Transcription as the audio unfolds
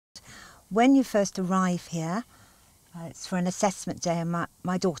When you first arrive here, it's for an assessment day, and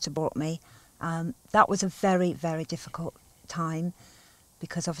my daughter brought me. That was a very, very difficult time,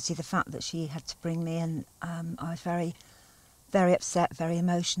 because obviously the fact that she had to bring me, and I was very, very upset, very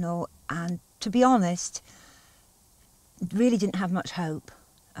emotional, and to be honest, really didn't have much hope.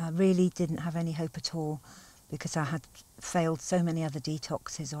 I really didn't have any hope at all, because I had failed so many other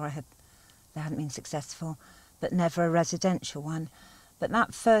detoxes, or they hadn't been successful, but never a residential one. But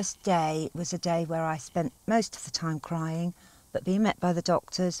that first day was a day where I spent most of the time crying, but being met by the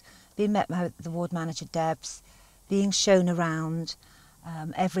doctors, being met by the ward manager Debs, being shown around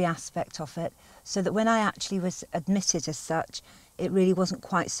every aspect of it, so that when I actually was admitted as such, it really wasn't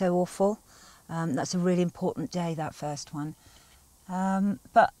quite so awful. That's a really important day, that first one.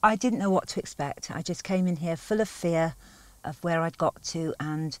 But I didn't know what to expect. I just came in here full of fear of where I'd got to,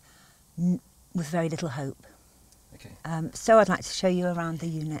 and with very little hope. Okay. So I'd like to show you around the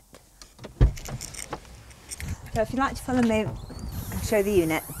unit. So if you'd like to follow me, I'll show the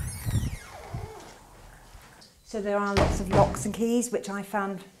unit. So there are lots of locks and keys, which I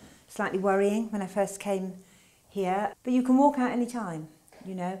found slightly worrying when I first came here. But you can walk out any time,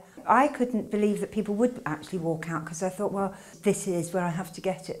 you know. I couldn't believe that people would actually walk out, because I thought, well, this is where I have to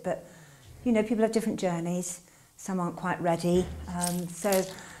get it. But, you know, people have different journeys. Some aren't quite ready. So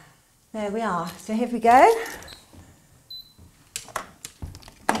there we are. So here we go.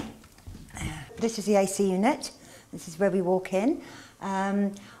 This is the Acer unit. This is where we walk in.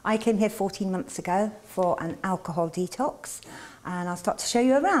 I came here 14 months ago for an alcohol detox, and I'll start to show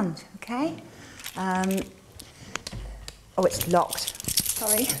you around, okay? Oh, it's locked.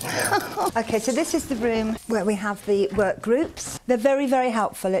 Sorry. Okay, so this is the room where we have the work groups. They're very, very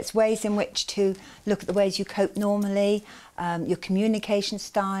helpful. It's ways in which to look at the ways you cope normally, your communication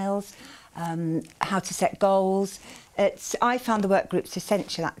styles, how to set goals. I found the work groups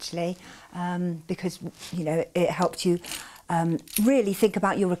essential, actually, because, you know, it helped you really think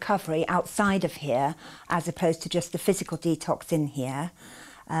about your recovery outside of here, as opposed to just the physical detox in here.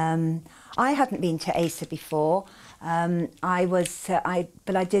 I hadn't been to Acer before. But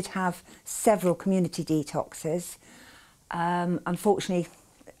I did have several community detoxes. Unfortunately,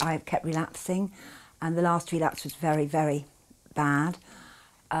 I kept relapsing, and the last relapse was very, very bad.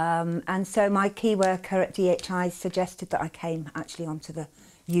 And so my key worker at DHI suggested that I came actually onto the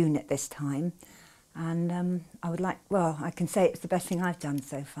unit this time. And I can say it's the best thing I've done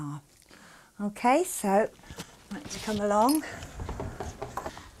so far. Okay, so I'd like to come along.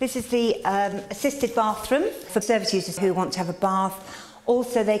 This is the assisted bathroom for service users who want to have a bath.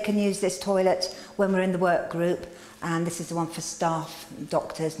 Also, they can use this toilet when we're in the work group, and this is the one for staff,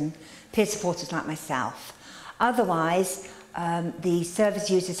 doctors and peer supporters like myself. Otherwise, the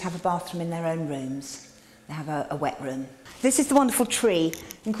service users have a bathroom in their own rooms. They have a wet room. This is the wonderful tree.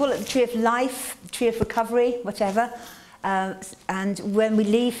 You can call it the tree of life, the tree of recovery, whatever. And when we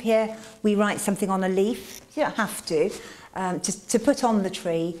leave here, we write something on a leaf. You don't have to. To put on the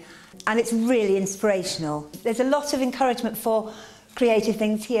tree, and it's really inspirational. There's a lot of encouragement for creative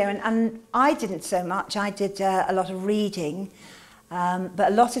things here, and I didn't so much. I did a lot of reading, but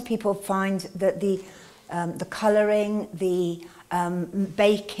a lot of people find that the colouring, the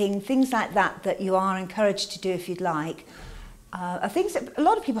baking, things like that, that you are encouraged to do if you'd like, are things that a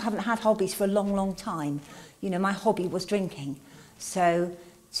lot of people haven't had hobbies for a long, long time. You know, my hobby was drinking, so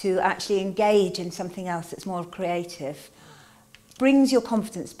to actually engage in something else that's more creative brings your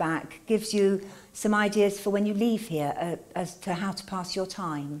confidence back, gives you some ideas for when you leave here as to how to pass your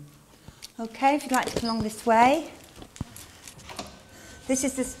time. Okay, if you'd like to come along this way. This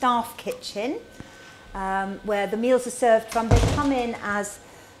is the staff kitchen, where the meals are served from. They come in as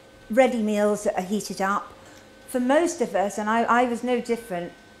ready meals that are heated up. For most of us, and I was no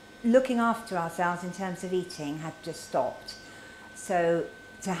different, looking after ourselves in terms of eating had just stopped. So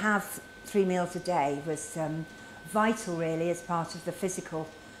to have 3 meals a day was vital, really, as part of the physical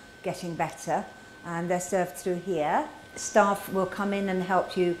getting better, and they're served through here. Staff will come in and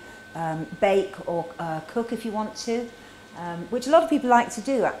help you bake or cook if you want to, which a lot of people like to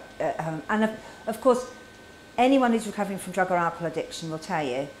do at home. And of course, anyone who's recovering from drug or alcohol addiction will tell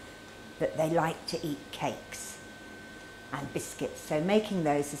you that they like to eat cakes and biscuits, so making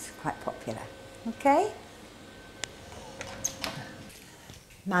those is quite popular. Okay?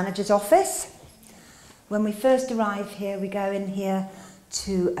 Manager's office. When we first arrive here, we go in here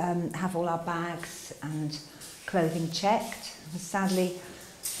to have all our bags and clothing checked. Sadly,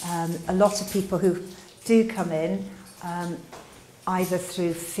 a lot of people who do come in, either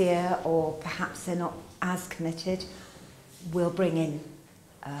through fear or perhaps they're not as committed, will bring in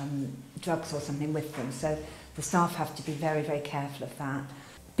drugs or something with them. So the staff have to be very, very careful of that.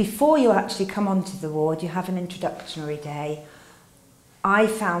 before you actually come onto the ward, you have an introductory day. I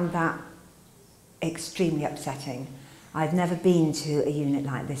found that extremely upsetting. I've never been to a unit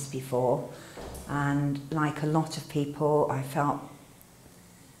like this before, and like a lot of people, I felt,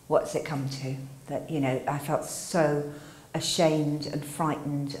 what's it come to? That, you know, I felt so ashamed and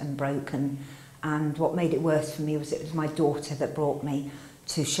frightened and broken, and what made it worse for me was it was my daughter that brought me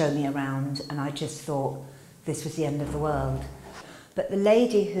to show me around, and I just thought this was the end of the world. But the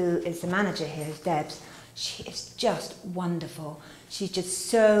lady who is the manager here, is Debs, she is just wonderful. She's just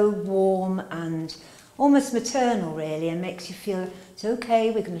so warm and almost maternal, really, and makes you feel it's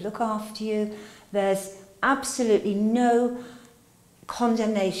okay, we're going to look after you. There's absolutely no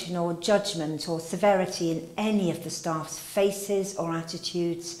condemnation or judgment or severity in any of the staff's faces or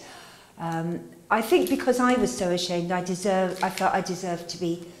attitudes. I think because I was so ashamed, I felt I deserved to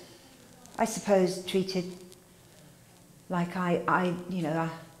be, I suppose, treated like I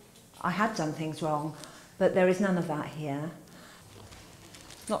had done things wrong, but there is none of that here.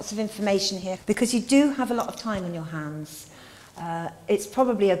 Lots of information here, because you do have a lot of time on your hands. It's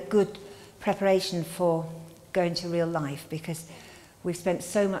probably a good preparation for going to real life, because we've spent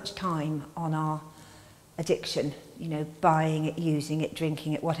so much time on our addiction, you know, buying it, using it,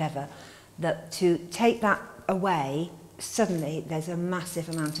 drinking it, whatever, that to take that away, suddenly there's a massive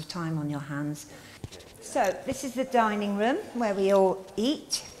amount of time on your hands. So this is the dining room where we all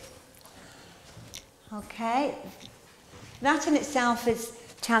eat. Okay, that in itself is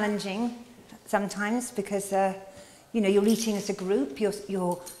challenging sometimes, because you know, you're eating as a group, you're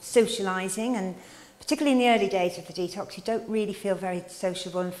socialising, and particularly in the early days of the detox, you don't really feel very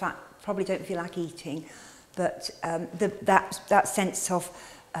sociable. In fact, probably don't feel like eating. But that sense of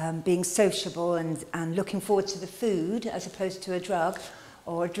being sociable and looking forward to the food as opposed to a drug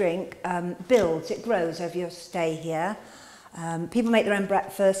or a drink builds, it grows over your stay here. People make their own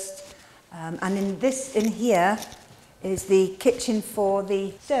breakfast, and in here is the kitchen for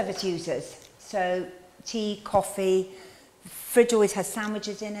the service users. So tea, coffee, the fridge always has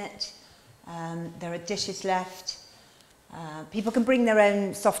sandwiches in it. There are dishes left. People can bring their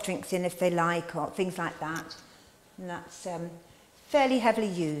own soft drinks in if they like, or things like that. And that's fairly heavily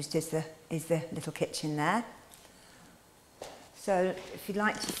used, is the little kitchen there. So if you'd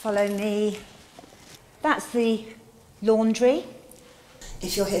like to follow me, that's the laundry.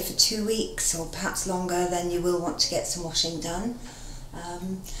 If you're here for 2 weeks or perhaps longer, then you will want to get some washing done.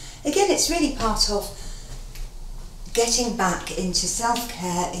 Again, it's really part of getting back into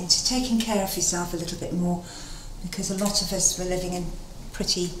self-care, into taking care of yourself a little bit more, because a lot of us were living in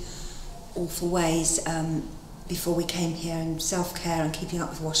pretty awful ways before we came here, and self-care and keeping up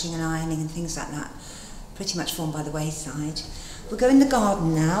with washing and ironing and things like that pretty much fallen by the wayside. We'll go in the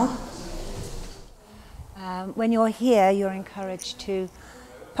garden now. When you're here, you're encouraged to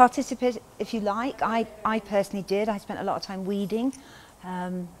participate if you like. I personally did. I spent a lot of time weeding.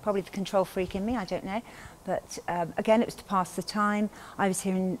 Probably the control freak in me, I don't know. But again, it was to pass the time. I was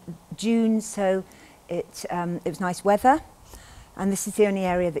here in June, so it was nice weather. And this is the only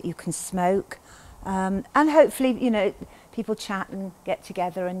area that you can smoke. And hopefully, you know, people chat and get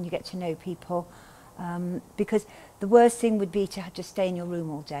together and you get to know people. Because the worst thing would be to just stay in your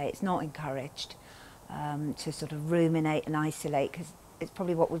room all day. It's not encouraged to sort of ruminate and isolate, because it's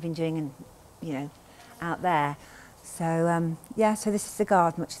probably what we've been doing in, you know, out there. So yeah, so this is the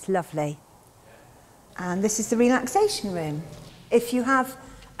garden, which is lovely. And this is the relaxation room. If you have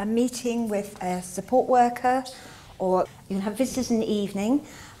a meeting with a support worker, or you can have visitors in the evening,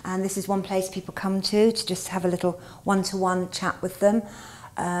 and this is one place people come to just have a little one-to-one chat with them.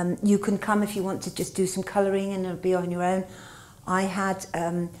 You can come if you want to just do some colouring and it'll be on your own. I had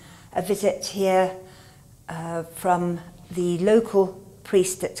a visit here from the local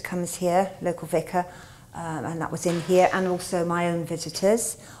priest that comes here, local vicar, and that was in here, and also my own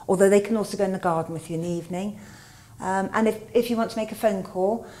visitors, although they can also go in the garden with you in the evening. And if you want to make a phone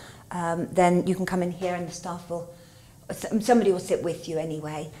call, then you can come in here and the staff will, somebody will sit with you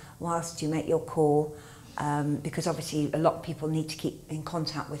anyway whilst you make your call, because obviously a lot of people need to keep in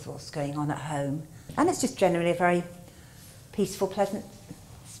contact with what's going on at home. And it's just generally a very peaceful, pleasant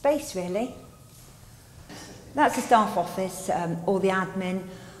space, really. That's the staff office, all the admin,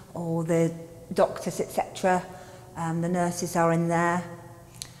 all the doctors, etc. The nurses are in there.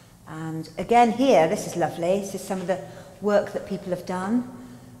 And again here, this is lovely. This is some of the work that people have done,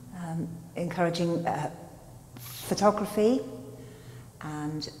 encouraging photography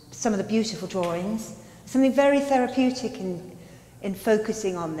and some of the beautiful drawings. Something very therapeutic in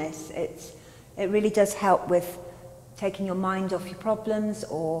focusing on this. It really does help with taking your mind off your problems,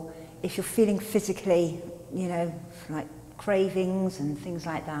 or if you're feeling physically, you know, like cravings and things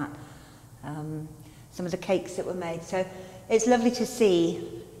like that. Some of the cakes that were made. So it's lovely to see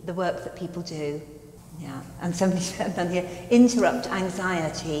the work that people do. Yeah, and somebody said down here, interrupt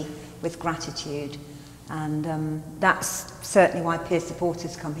anxiety with gratitude. And that's certainly why peer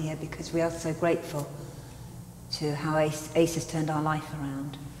supporters come here, because we are so grateful to how Acer's turned our life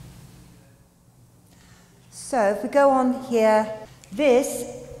around. So if we go on here, this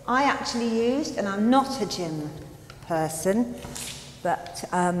I actually used, and I'm not a gym person, but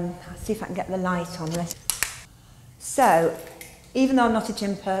I'll see if I can get the light on this. So even though I'm not a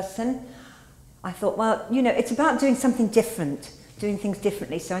gym person, I thought, well, you know, it's about doing something different, doing things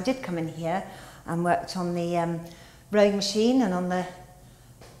differently. So I did come in here and worked on the rowing machine and on the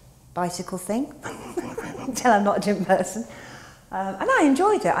bicycle thing, until I'm not a gym person. And I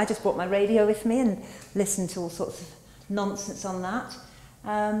enjoyed it. I just brought my radio with me and listened to all sorts of nonsense on that.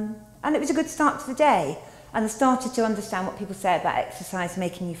 And it was a good start to the day. And I started to understand what people say about exercise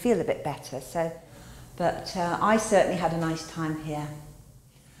making you feel a bit better. But I certainly had a nice time here.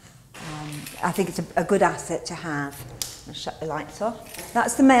 I think it's a good asset to have. I'll shut the lights off.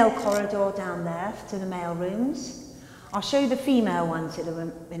 That's the male corridor down there to the male rooms. I'll show you the female ones in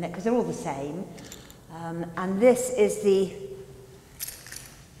a minute because they're all the same. And this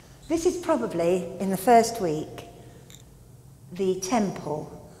is probably, in the first week, the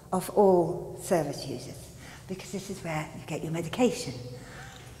temple of all service users, because this is where you get your medication.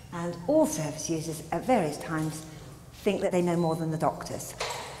 And all service users at various times think that they know more than the doctors.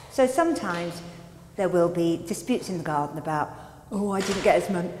 So sometimes there will be disputes in the garden about, oh, I didn't get as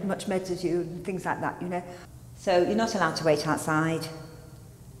much meds as you, and things like that, you know. So you're not allowed to wait outside,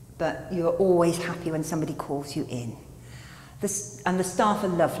 but you're always happy when somebody calls you in. And the staff are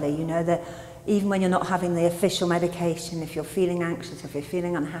lovely, you know, even when you're not having the official medication, if you're feeling anxious, if you're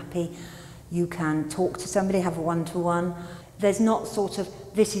feeling unhappy, you can talk to somebody, have a one-to-one. There's not sort of,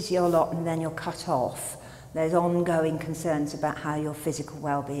 this is your lot and then you're cut off. There's ongoing concerns about how your physical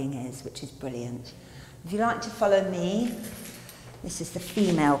well-being is, which is brilliant. If you'd like to follow me, this is the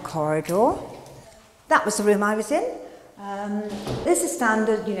female corridor. That was the room I was in. This is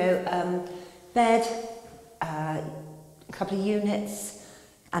standard, you know, bed, a couple of units,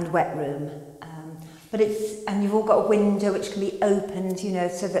 and wet room. And you've all got a window which can be opened, you know,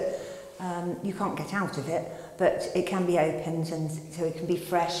 so that you can't get out of it, but it can be opened, and so it can be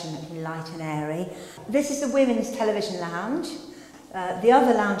fresh and it can be light and airy. This is the women's television lounge. The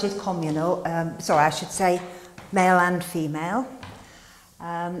other lounge is communal, sorry, I should say male and female.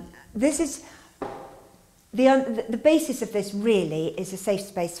 This is, the basis of this really is a safe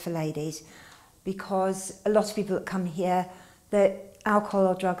space for ladies, because a lot of people that come here, that alcohol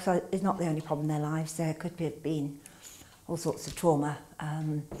or drugs is not the only problem in their lives. There could have been all sorts of trauma,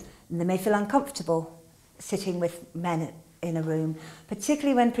 and they may feel uncomfortable sitting with men in a room,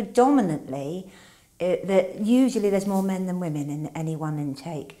 particularly when predominantly, usually there's more men than women in any one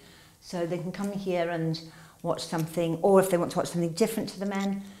intake. So they can come here and watch something, or if they want to watch something different to the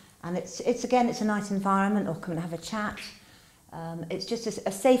men, and it's a nice environment, or come and have a chat. It's just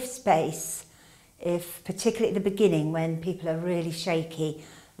a safe space, if particularly at the beginning when people are really shaky,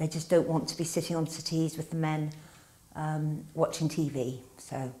 they just don't want to be sitting on settees with the men watching TV.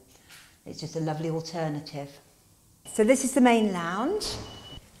 So it's just a lovely alternative. So this is the main lounge,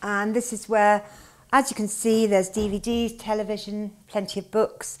 and this is where, as you can see, there's DVDs, television, plenty of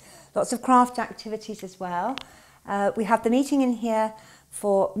books, lots of craft activities as well. We have the meeting in here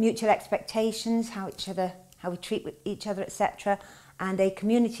for mutual expectations, how we treat each other, etc., and a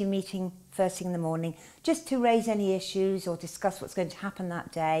community meeting first thing in the morning, just to raise any issues or discuss what's going to happen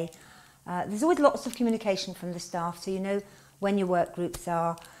that day. There's always lots of communication from the staff, so you know when your work groups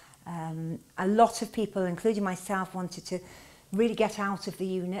are. A lot of people, including myself, wanted to really get out of the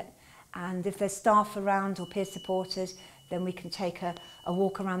unit, and if there's staff around or peer supporters, then we can take a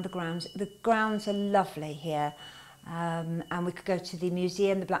walk around the grounds. The grounds are lovely here, and we could go to the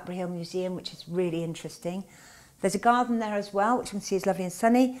museum, the Blackberry Hill Museum, which is really interesting. There's a garden there as well, which you can see is lovely and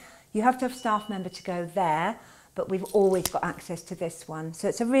sunny. You have to have a staff member to go there, but we've always got access to this one. So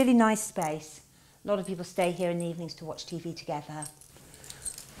it's a really nice space. A lot of people stay here in the evenings to watch TV together.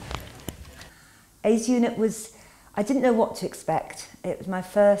 A's unit was, I didn't know what to expect. It was my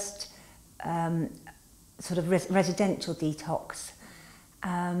first sort of residential detox.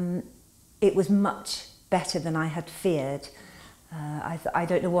 It was much better than I had feared. I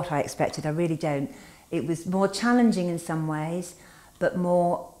don't know what I expected, I really don't. It was more challenging in some ways, but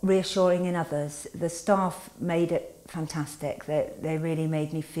more reassuring in others. The staff made it fantastic. They really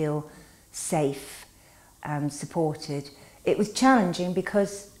made me feel safe and supported. It was challenging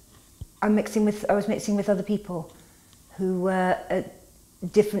because I was mixing with other people who were at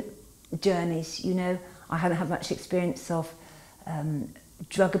different journeys, you know. I hadn't had much experience of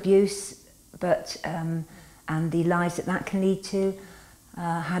drug abuse, but and the lives that that can lead to.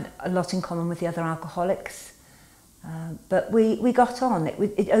 Had a lot in common with the other alcoholics. But we got on.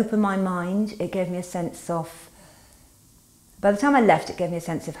 It opened my mind. It gave me a sense of, by the time I left, it gave me a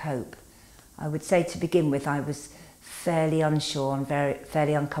sense of hope. I would say to begin with, I was fairly unsure and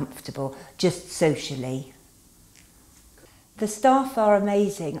fairly uncomfortable, just socially. The staff are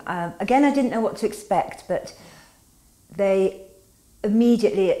amazing. Again, I didn't know what to expect, but they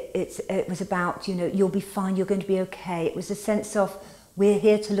immediately, it was about, you know, you'll be fine, you're going to be okay. It was a sense of, we're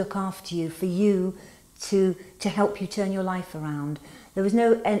here to look after you, for you to help you turn your life around. There was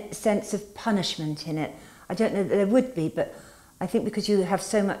no sense of punishment in it. I don't know that there would be, but I think because you have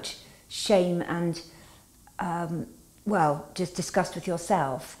so much shame and, well, just disgust with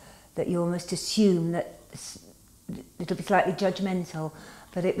yourself, that you almost assume that it'll be slightly judgmental.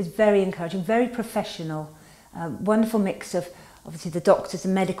 But it was very encouraging, very professional, wonderful mix of obviously the doctors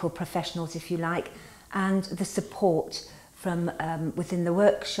and medical professionals, if you like, and the support from within the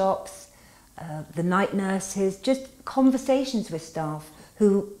workshops, the night nurses, just conversations with staff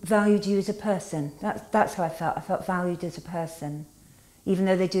who valued you as a person. That's how I felt. I felt valued as a person. Even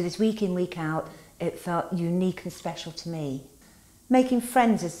though they do this week in, week out, it felt unique and special to me. Making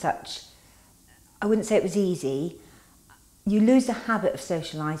friends as such, I wouldn't say it was easy. You lose the habit of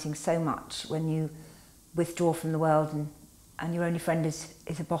socialising so much when you withdraw from the world and your only friend is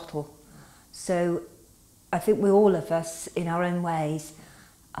a bottle. So I think we all of us, in our own ways,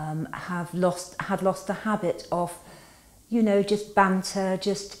 had lost the habit of, you know, just banter,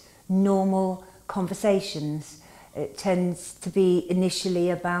 just normal conversations. It tends to be initially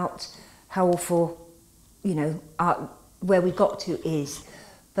about how awful, you know, where we got to is.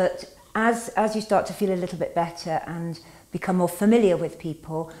 But as you start to feel a little bit better and become more familiar with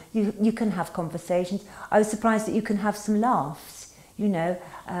people, you can have conversations. I was surprised that you can have some laughs, you know,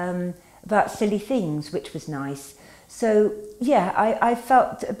 about silly things, which was nice. So yeah, I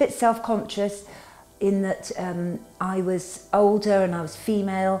felt a bit self-conscious in that I was older and I was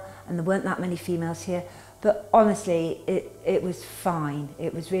female and there weren't that many females here. But honestly, it was fine.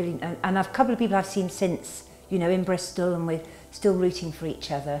 It was really, and a couple of people I've seen since, you know, in Bristol, and we're still rooting for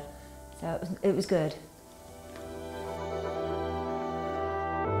each other. So it was good.